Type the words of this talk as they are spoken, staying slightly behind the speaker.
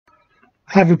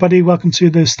Hi everybody, welcome to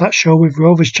the Stat Show with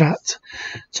Rovers Chat.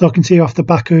 Talking to you off the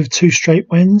back of 2 straight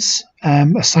wins, a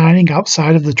signing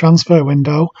outside of the transfer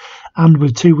window, and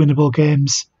with 2 winnable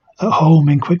games at home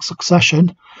in quick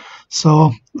succession.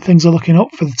 So things are looking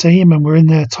up for the team, and we're in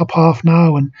the top half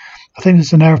now, and I think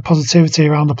there's an air of positivity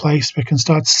around the place. We can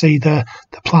start to see the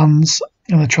plans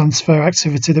and the transfer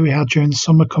activity that we had during the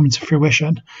summer coming to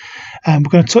fruition. We're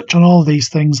going to touch on all these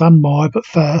things and more, but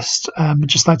first, I'd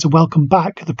just like to welcome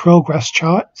back the progress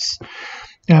charts.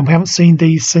 We haven't seen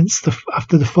these since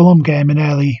after the Fulham game in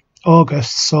early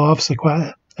August, so obviously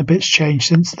quite a bit's changed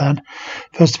since then.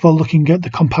 First of all, looking at the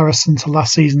comparison to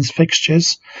last season's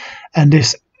fixtures, and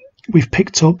we've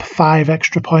picked up 5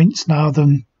 extra points now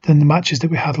than the matches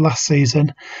that we had last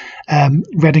season.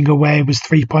 Reading away was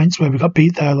 3 points where we got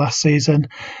beat there last season.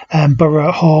 Borough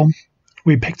at home,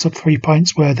 we picked up 3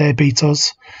 points where they beat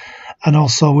us. And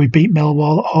also we beat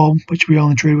Millwall at home, which we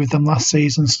only drew with them last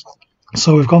season.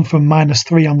 So we've gone from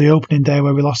 -3 on the opening day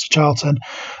where we lost to Charlton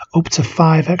up to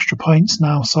 5 extra points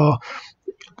now. So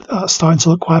that's starting to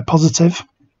look quite positive.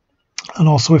 And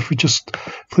also if we just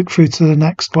flick through to the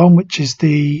next one, which is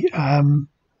the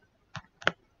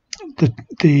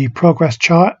progress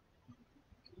chart,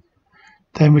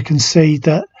 then we can see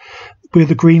that we're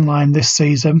the green line this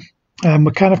season.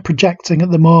 We're kind of projecting at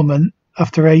the moment,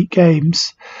 after 8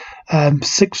 games,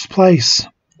 6th place.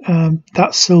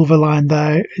 That silver line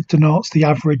there, it denotes the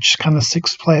average kind of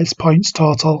 6th place points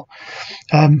total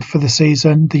for the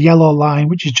season. The yellow line,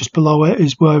 which is just below it,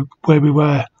 is where we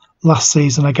were last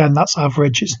season. Again, that's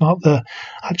average. It's not the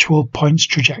actual points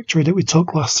trajectory that we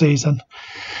took last season.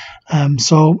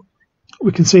 So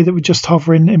we can see that we're just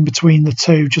hovering in between the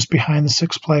two, just behind the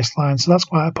 6th place line. So that's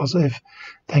quite a positive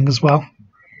thing as well.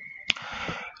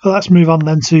 Well, let's move on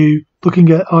then to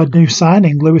looking at our new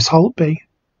signing, Lewis Holtby.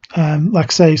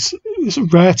 Like I say, it's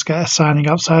rare to get a signing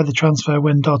outside the transfer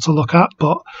window to look at,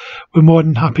 but we're more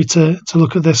than happy to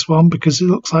look at this one because it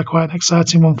looks like quite an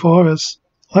exciting one for us.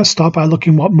 Let's start by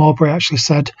looking what Mowbray actually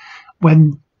said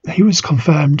when he was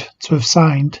confirmed to have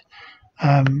signed.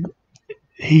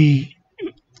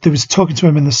 They was talking to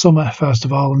him in the summer, first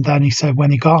of all, and then he said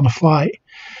when he got on a flight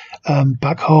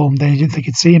back home, then he didn't think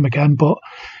he'd see him again, but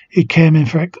he came in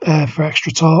for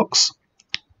extra talks.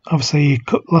 Obviously, he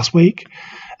cut last week,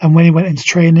 and when he went into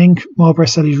training, Mowbray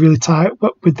said he's really tight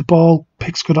with the ball,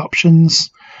 picks good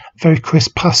options, very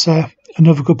crisp passer,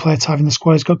 another good player to have in the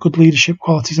squad. He's got good leadership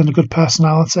qualities and a good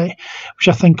personality, which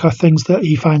I think are things that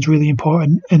he finds really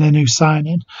important in a new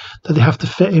signing, that they have to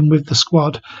fit in with the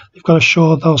squad. They've got to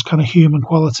show those kind of human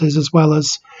qualities as well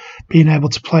as being able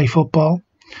to play football.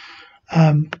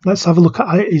 Let's have a look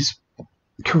at his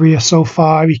career so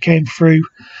far. He came through,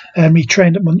 he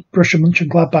trained at Borussia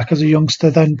Mönchengladbach as a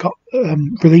youngster, then got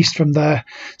released from there,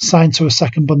 signed to a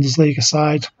second Bundesliga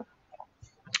side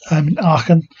in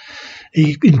Aachen.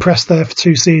 He impressed there for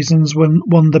 2 seasons,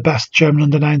 won the best German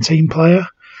under-19 player.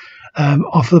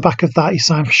 Off the back of that, he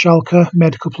signed for Schalke,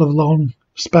 made a couple of loan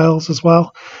spells as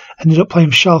well. Ended up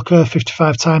playing for Schalke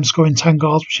 55 times, scoring 10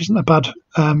 goals, which isn't a bad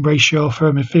ratio for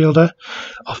a midfielder.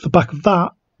 Off the back of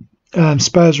that,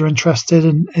 Spurs were interested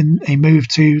in a move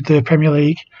to the Premier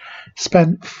League.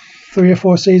 Spent 3 or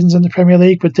 4 seasons in the Premier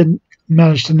League, but didn't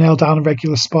manage to nail down a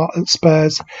regular spot at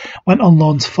Spurs. Went on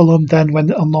loan to Fulham, then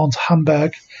went on loan to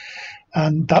Hamburg.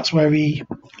 And that's where he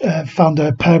found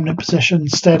a permanent position,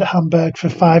 stayed at Hamburg for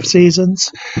 5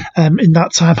 seasons. In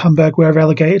that time, Hamburg were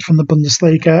relegated from the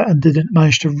Bundesliga and didn't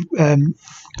manage to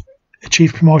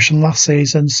achieve promotion last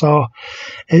season. So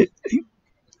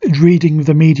reading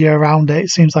the media around it, it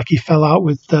seems like he fell out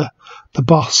with the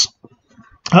boss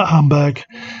at Hamburg.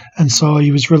 And so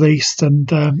he was released, and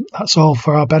that's all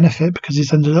for our benefit because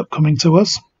he's ended up coming to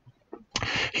us.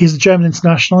 He's a German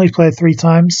international. He played 3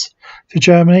 times for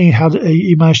Germany.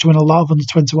 He managed to win a lot of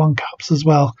under-21 caps as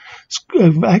well.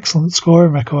 Excellent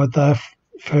scoring record there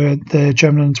for the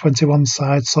German under-21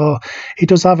 side. So he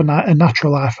does have a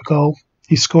natural eye for goal.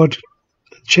 He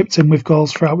chipped in with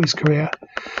goals throughout his career,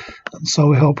 and so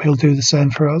we hope he'll do the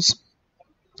same for us.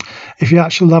 If you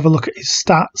actually have a look at his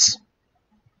stats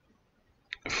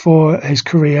for his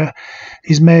career,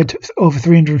 he's made over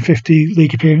 350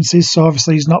 league appearances, so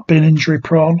obviously he's not been injury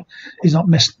prone. He's not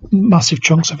missed massive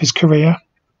chunks of his career.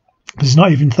 He's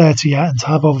not even 30 yet, and to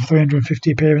have over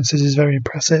 350 appearances is very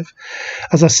impressive.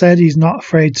 As I said, he's not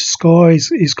afraid to score.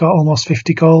 He's got almost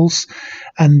 50 goals,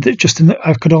 and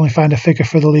I could only find a figure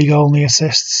for the league only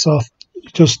assists, so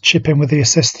just chip in with the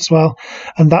assist as well,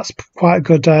 and that's quite a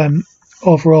good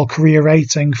overall career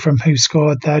rating from who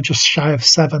scored there, just shy of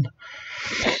 7.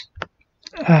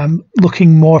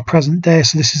 looking more present day.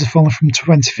 So this is a phone from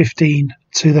 2015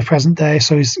 to the present day.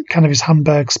 So he's kind of his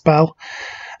Hamburg spell.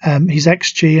 His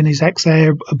XG and his XA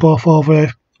are both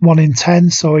over 1 in 10.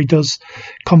 So he does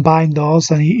combine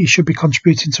those, and he should be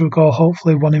contributing to a goal,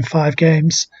 hopefully 1 in 5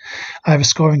 games, either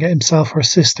scoring it himself or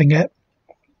assisting it.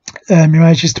 He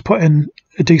manages to put in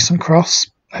a decent cross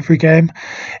every game.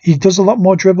 He does a lot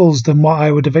more dribbles than what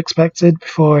I would have expected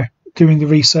before doing the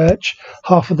research.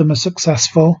 Half of them are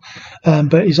successful,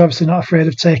 but he's obviously not afraid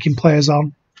of taking players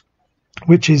on,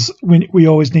 which is, we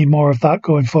always need more of that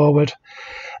going forward.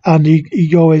 And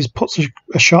he always puts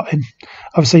a shot in.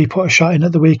 Obviously, he put a shot in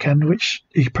at the weekend, which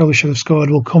he probably should have scored.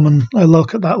 We'll come and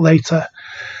look at that later.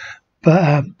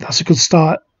 But that's a good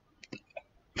start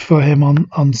for him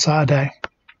on Saturday.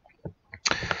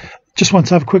 Just wanted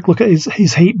to have a quick look at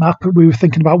his heat map. We were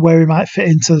thinking about where he might fit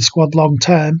into the squad long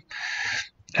term.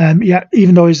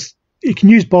 Even though he can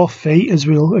use both feet, as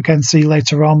we'll again see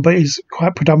later on, but he's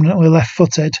quite predominantly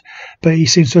left-footed. But he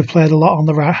seems to have played a lot on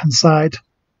the right-hand side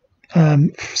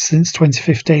since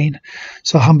 2015.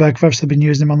 So Hamburg have obviously been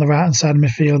using him on the right-hand side of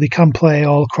midfield. He can play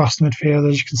all across the midfield,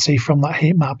 as you can see from that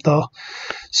heat map, though.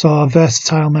 So a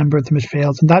versatile member of the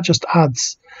midfield, and that just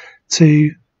adds to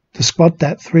the squad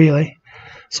depth, really.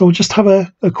 So we'll just have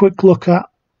a quick look at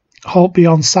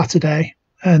Holtby on Saturday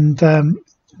and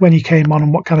when he came on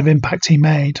and what kind of impact he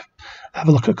made. Have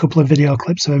a look at a couple of video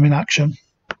clips of him in action.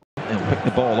 He'll pick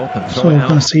the ball up and throw so it we're out.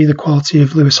 going to see the quality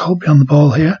of Lewis Holtby on the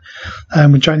ball here.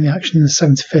 We're joining the action in the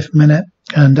 75th minute,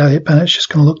 and Elliot Bennett's just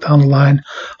going to look down the line.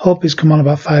 Holtby's come on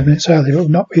about 5 minutes earlier, but we've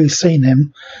not really seen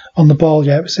him on the ball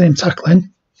yet. We've seen him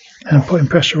tackling and putting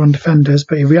pressure on defenders,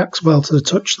 but he reacts well to the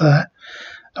touch there.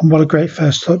 And what a great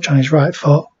first touch on his right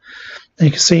foot. And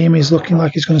you can see him, he's looking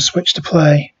like he's going to switch to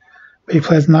play. But he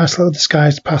plays a nice little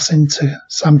disguised pass into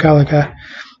Sam Gallagher,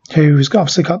 who's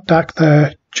obviously got Dak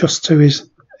there just to his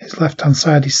left-hand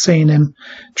side. He's seen him,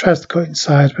 tries to cut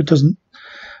inside, but doesn't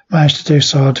manage to do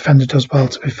so. Defender does well,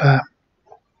 to be fair.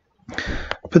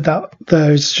 But that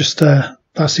there is just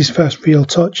that's his first real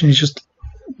touch, and he's just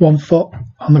 1 foot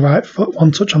on the right foot,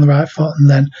 1 touch on the right foot, and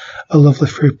then a lovely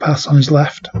through pass on his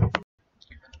left.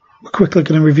 We're quickly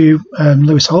going to review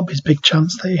Lewis Holtby's big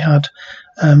chance that he had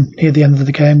near the end of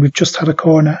the game. We've just had a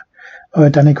corner where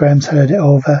Danny Graham's headed it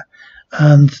over,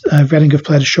 and Reading have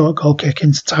played a short goal kick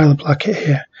into Tyler Blackett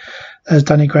here. There's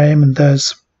Danny Graham and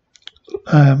there's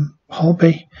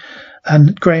Holtby.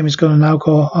 And Graham is going to now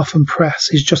go off and press.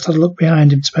 He's just had a look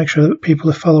behind him to make sure that people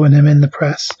are following him in the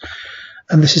press.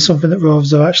 And this is something that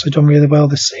Rovers have actually done really well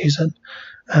this season,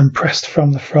 pressed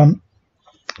from the front,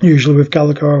 usually with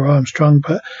Gallagher or Armstrong,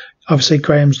 but obviously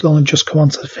Graham's only just come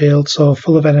onto the field, so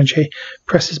full of energy,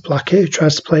 presses Blackett, who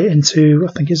tries to play it into,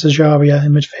 I think it's Ajaria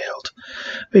in midfield.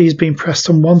 But he's been pressed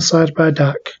on one side by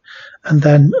Dak, and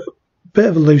then a bit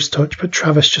of a loose touch, but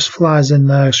Travis just flies in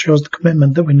there, shows the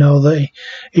commitment that we know that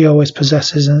he always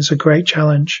possesses, and it's a great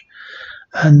challenge.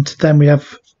 And then we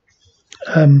have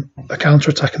a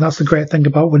counter-attack, and that's the great thing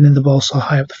about winning the ball so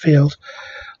high up the field.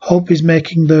 Holtby's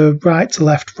making the right to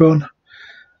left run.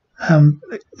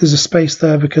 There's a space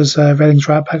there because Reading's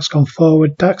right back's gone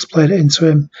forward. Dak's played it into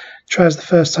him, tries the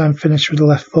first time finish with the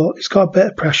left foot. He's got a bit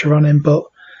of pressure on him, but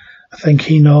I think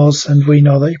he knows, and we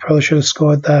know, that he probably should have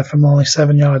scored there from only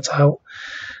 7 yards out.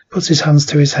 Puts his hands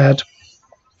to his head,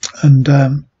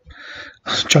 and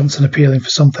Johnson appealing for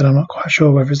something. I'm not quite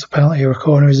sure whether it's a penalty or a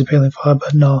corner he's appealing for,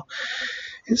 but no,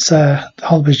 it's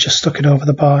Holtby's just stuck it over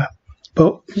the bar.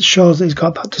 But it shows that he's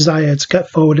got that desire to get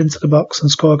forward into the box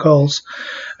and score goals.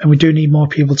 And we do need more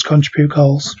people to contribute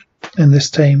goals in this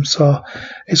team. So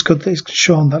it's good that he's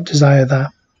shown that desire there.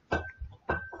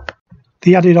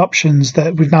 The added options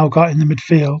that we've now got in the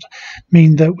midfield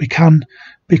mean that we can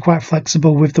be quite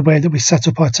flexible with the way that we set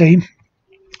up our team,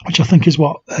 which I think is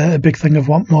what a big thing of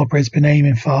what Mowbray's been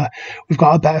aiming for. We've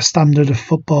got a better standard of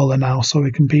footballer now, so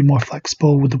we can be more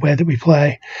flexible with the way that we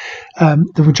play. The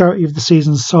majority of the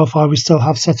seasons so far, we still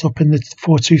have set up in the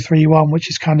 4-2-3-1, which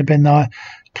has kind of been our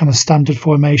kind of standard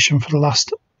formation for the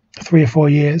last 3 or 4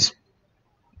 years.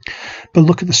 But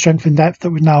look at the strength and depth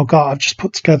that we've now got. I've just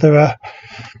put together a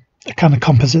kind of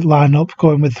composite lineup,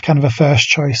 going with kind of a first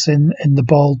choice in the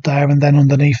bold there, and then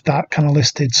underneath that kind of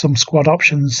listed some squad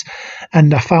options.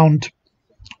 And I found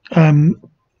at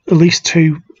least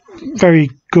 2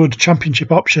 very good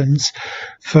championship options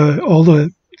for all the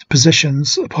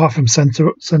positions apart from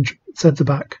centre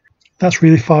back. That's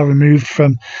really far removed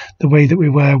from the way that we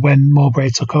were when Mowbray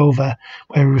took over,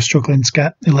 where we were struggling to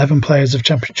get 11 players of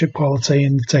championship quality,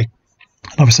 and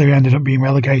obviously we ended up being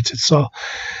relegated. So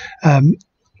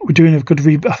we're doing a good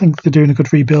I think they're doing a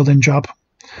good rebuilding job.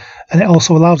 and it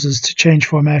also allows us to change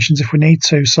formations if we need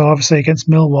to. So obviously against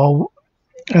Millwall,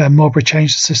 Mowbray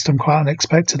changed the system quite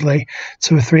unexpectedly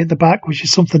to a 3 at the back, which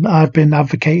is something that I've been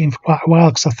advocating for quite a while,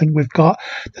 because I think we've got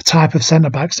the type of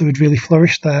centre-backs that would really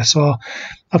flourish there. So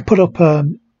I've put up a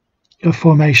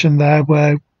formation there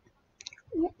where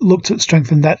looked at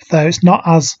strength and depth there. It's not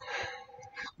as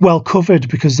well covered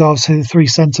because obviously the 3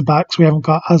 centre-backs, we haven't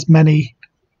got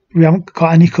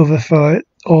any cover for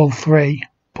all 3,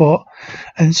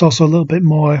 and it's also a little bit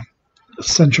more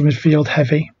central midfield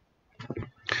heavy.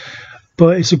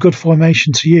 But it's a good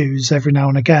formation to use every now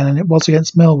and again, and it was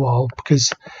against Millwall,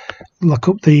 because look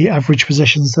up the average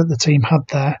positions that the team had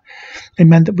there. It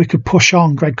meant that we could push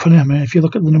on Greg Cunningham, and if you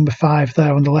look at the number 5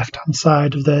 there on the left-hand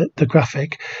side of the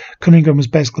graphic, Cunningham was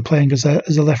basically playing as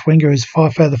a left winger, as far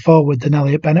further forward than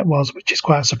Elliot Bennett was, which is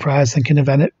quite a surprise, thinking of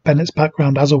Bennett's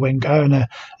background as a winger and a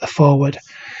forward.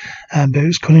 But it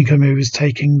was Cunningham who was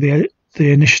taking the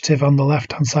initiative on the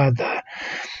left-hand side there,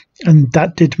 and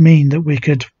that did mean that we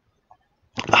could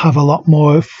have a lot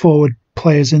more forward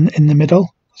players in the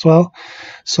middle as well.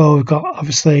 So we've got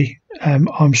obviously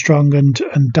Armstrong and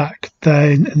Dak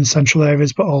there in the central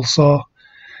areas, but also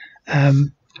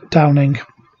Downing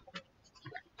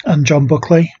and John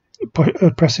Buckley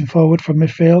pressing forward from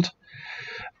midfield.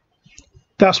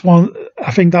 That's one.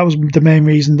 I think that was the main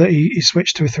reason that he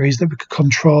switched to a 3, is that we could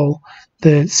control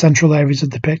the central areas of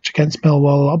the pitch against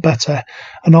Millwall a lot better,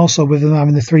 and also with them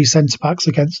having the 3 centre backs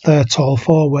against their tall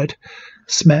forward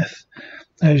Smith,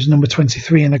 who's number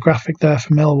 23 in the graphic there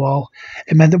for Millwall.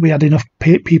 It meant that we had enough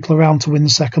people around to win the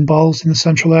second balls in the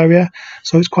central area.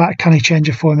 So it's quite a canny change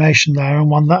of formation there, and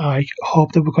one that I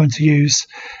hope that we're going to use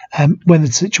when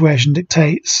the situation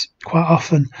dictates quite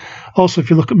often. Also, if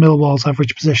you look at Millwall's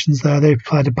average positions there, they've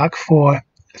played a back 4,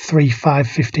 3, 5,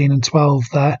 15 and 12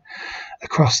 there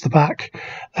across the back.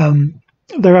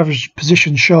 Their average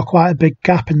positions show quite a big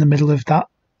gap in the middle of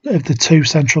the 2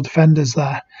 central defenders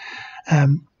there,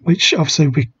 which obviously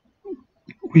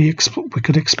we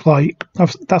could exploit.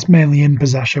 That's mainly in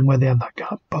possession where they had that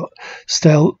gap, but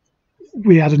still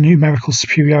we had a numerical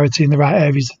superiority in the right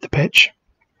areas of the pitch.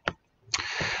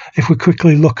 If we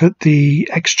quickly look at the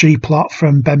XG plot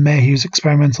from Ben Mayhew's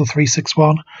experimental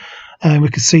 361, we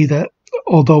could see that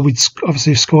although we'd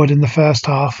obviously scored in the first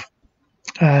half,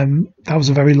 that was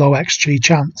a very low XG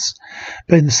chance.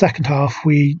 But in the second half,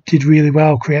 we did really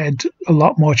well, created a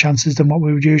lot more chances than what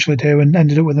we would usually do, and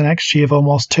ended up with an XG of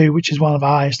almost 2, which is one of the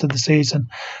highest of the season.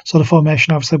 So the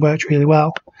formation obviously worked really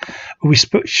well. There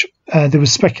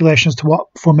was speculation as to what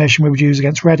formation we would use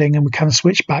against Reading, and we kind of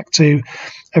switched back to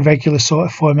a regular sort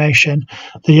of formation.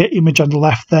 The image on the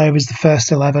left there is the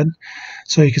first 11.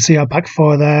 So you can see our back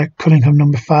 4 there, Cunningham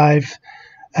number 5,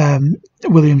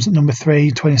 Williams at number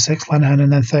 3, 26 Lenihan,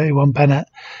 and then 31 Bennett.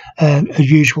 A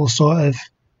usual sort of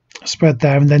spread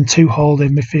there, and then 2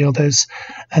 holding midfielders,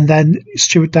 and then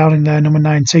Stuart Downing there, number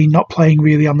 19, not playing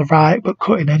really on the right but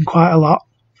cutting in quite a lot,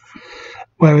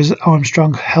 whereas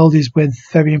Armstrong held his width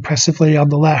very impressively on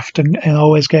the left and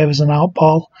always gave us an out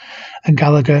ball, and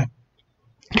Gallagher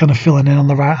kind of filling in on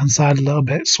the right hand side a little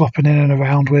bit, swapping in and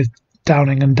around with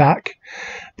Downing and Dak.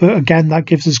 But again, that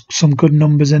gives us some good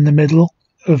numbers in the middle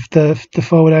of the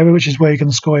forward area, which is where you're going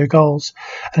to score your goals,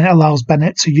 and it allows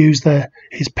Bennett to use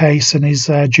his pace and his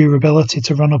durability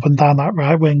to run up and down that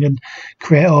right wing and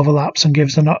create overlaps, and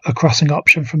gives a crossing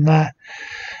option from there.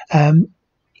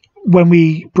 When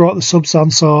we brought the subs on,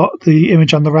 so the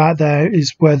image on the right there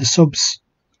is where the subs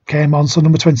came on. So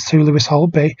number 22 Lewis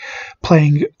Holtby,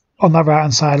 playing on that right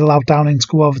hand side, allowed Downing to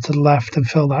go over to the left and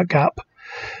fill that gap.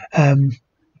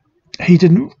 He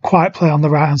didn't quite play on the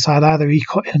right hand side either. He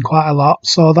cut in quite a lot,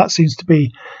 so that seems to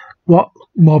be what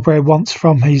Mowbray wants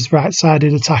from his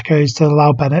right-sided attacker, is to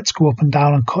allow Bennett to go up and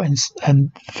down and cut in,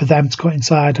 and for them to cut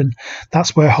inside, and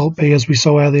that's where Holtby, as we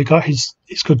saw earlier, got his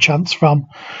good chance from.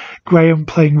 Graham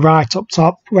playing right up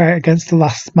top, right against the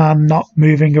last man, not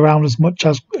moving around as much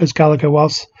as Gallagher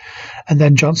was, and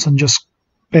then Johnson just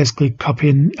basically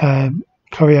copying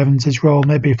Corey Evans' role,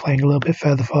 maybe playing a little bit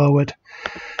further forward.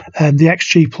 The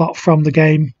XG plot from the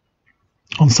game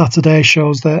on Saturday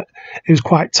shows that it was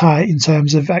quite tight in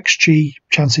terms of XG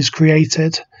chances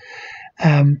created,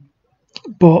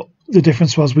 but the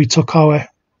difference was we took our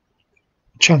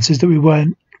chances that we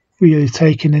weren't really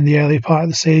taking in the early part of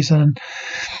the season. And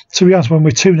to be honest, when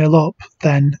we're 2-0 up,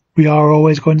 then we are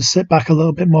always going to sit back a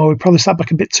little bit more. We probably sat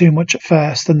back a bit too much at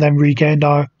first and then regained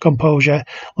our composure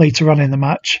later on in the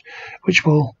match, which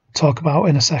we'll talk about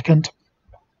in a second.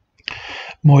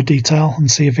 More detail, and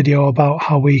see a video about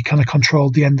how we kind of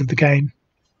controlled the end of the game.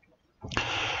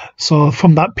 So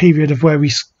from that period of where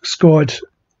we scored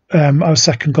our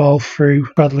second goal through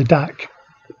Bradley Dack,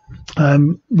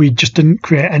 We just didn't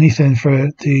create anything for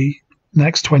the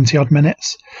next 20 odd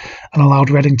minutes and allowed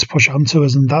Reading to push on to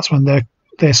us, and that's when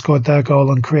they scored their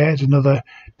goal and created another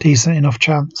decent enough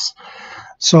chance.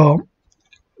 So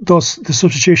the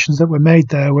substitutions that were made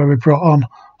there, where we brought on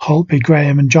Holtby,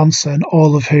 Graham and Johnson,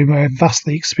 all of whom are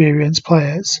vastly experienced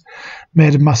players,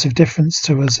 made a massive difference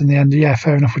to us in the end. Yeah,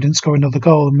 fair enough, we didn't score another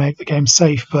goal and make the game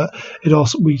safe, but it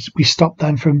also we stopped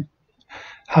them from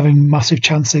having massive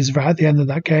chances right at the end of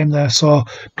that game there. So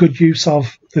good use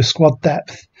of the squad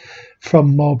depth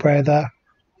from Mowbray there.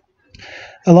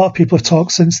 A lot of people have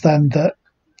talked since then that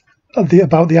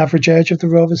about the average age of the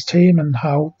Rovers team and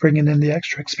how bringing in the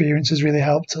extra experience has really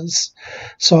helped us.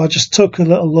 So I just took a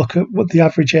little look at what the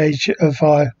average age of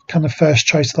our kind of first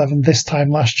choice 11 this time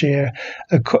last year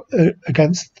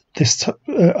against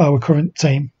our current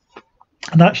team.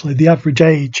 And actually the average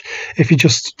age, if you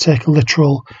just take a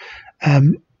literal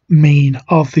mean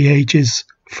of the ages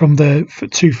from the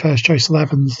two first choice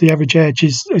 11s, the average age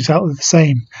is exactly the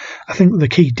same. I think the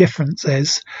key difference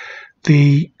is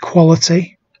the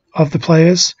quality of the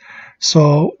players.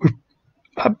 So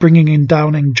we're bringing in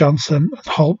Downing, Johnson,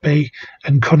 Holtby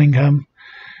and Cunningham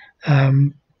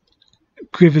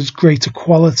give us greater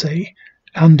quality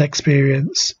and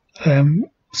experience.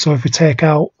 So if we take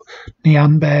out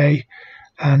Nyambe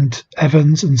and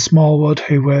Evans and Smallwood,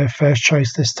 who were first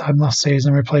choice this time last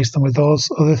season, replace them with those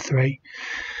other three,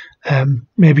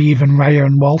 maybe even Raya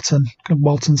and Walton.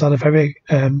 Walton's had a very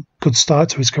good start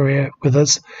to his career with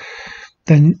us.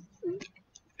 Then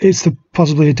it's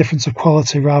possibly a difference of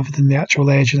quality rather than the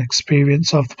actual age and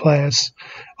experience of the players.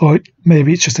 Or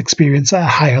maybe it's just experience at a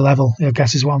higher level, I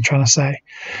guess is what I'm trying to say.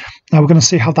 Now we're going to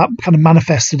see how that kind of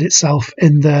manifested itself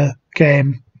in the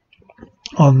game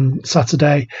on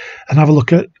Saturday and have a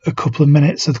look at a couple of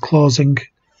minutes of the closing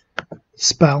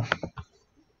spell.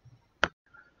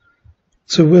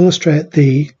 To illustrate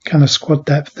the kind of squad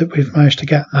depth that we've managed to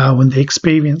get now and the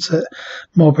experience that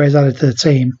Mowbray's added to the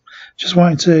team, just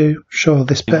wanted to show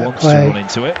this bit of play. Run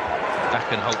into it.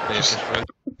 Back and Holtby just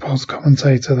pause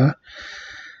commentator there.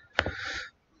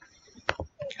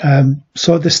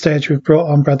 So at this stage we've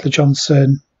brought on Bradley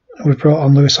Johnson, we've brought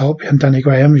on Lewis Holtby and Danny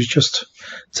Graham, who's just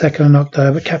taken a knock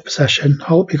there but kept possession.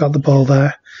 Holtby got the ball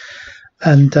there.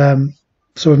 And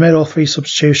so we've made all three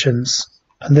substitutions.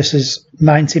 And this is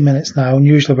 90 minutes now, and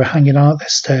usually we're hanging on at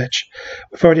this stage.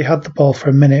 We've already had the ball for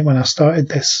a minute when I started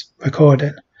this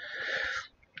recording.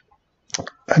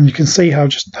 And you can see how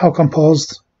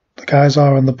composed the guys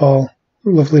are on the ball.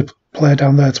 Lovely play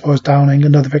down there towards Downing,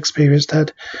 another experienced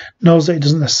head. Knows that he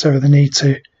doesn't necessarily need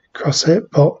to cross it,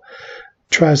 but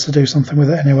tries to do something with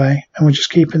it anyway. And we're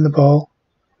just keeping the ball,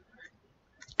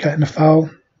 getting a foul.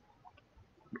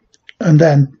 And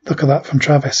then, look at that from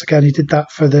Travis. Again, he did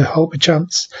that for the Holtby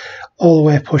chance, all the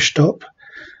way pushed up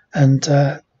and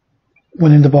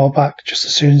winning the ball back just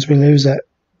as soon as we lose it.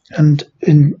 And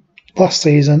in last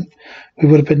season, we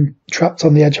would have been trapped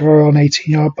on the edge of our own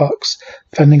 18-yard box,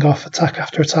 fending off attack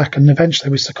after attack, and eventually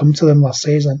we succumbed to them last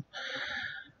season.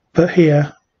 But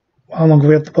here, how long have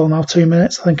we had the ball now? 2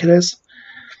 minutes, I think it is.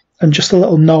 And just a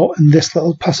little note in this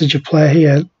little passage of play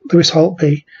here, Lewis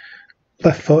Holtby,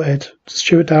 left-footed,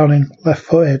 Stuart Downing,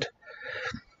 left-footed.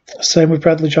 Same with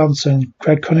Bradley Johnson,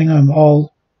 Greg Cunningham,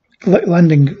 all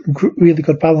lending really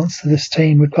good balance to this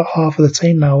team. We've got half of the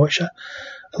team now which are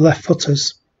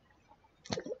left-footers.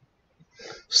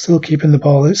 Still keeping the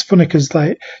ball. It's funny because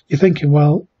you're thinking,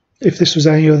 well, if this was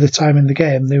any other time in the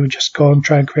game, they would just go and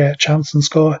try and create a chance and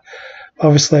score.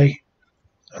 Obviously,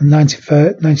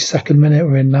 92nd minute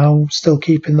we're in now, still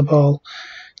keeping the ball,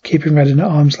 keeping Reading at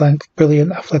arm's length.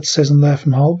 Brilliant athleticism there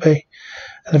from Holtby.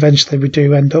 And eventually we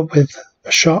do end up with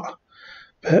a shot.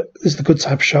 But this is the good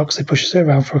type of shot because he pushes it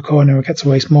around for a corner and we get to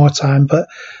waste more time. But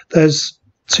there's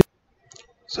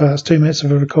that's 2 minutes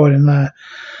of a recording there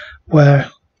where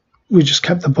we just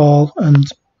kept the ball and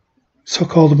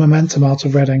took all the momentum out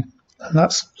of Reading. And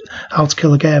that's how to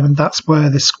kill a game. And that's where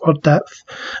this squad depth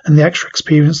and the extra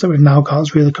experience that we've now got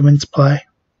has really come into play.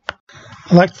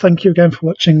 I'd like to thank you again for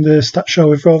watching the Stat Show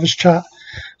with Rovers Chat.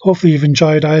 Hopefully you've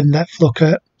enjoyed our in-depth look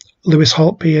at Lewis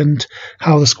Holtby and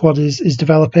how the squad is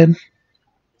developing.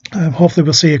 Hopefully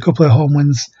we'll see a couple of home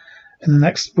wins in the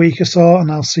next week or so,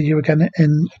 and I'll see you again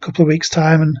in a couple of weeks'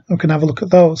 time and we can have a look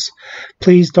at those.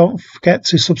 Please don't forget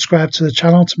to subscribe to the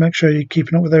channel to make sure you're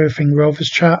keeping up with everything Rovers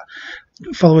Chat.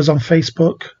 Follow us on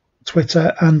Facebook,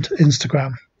 Twitter and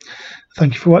Instagram.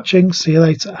 Thank you for watching. See you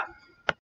later.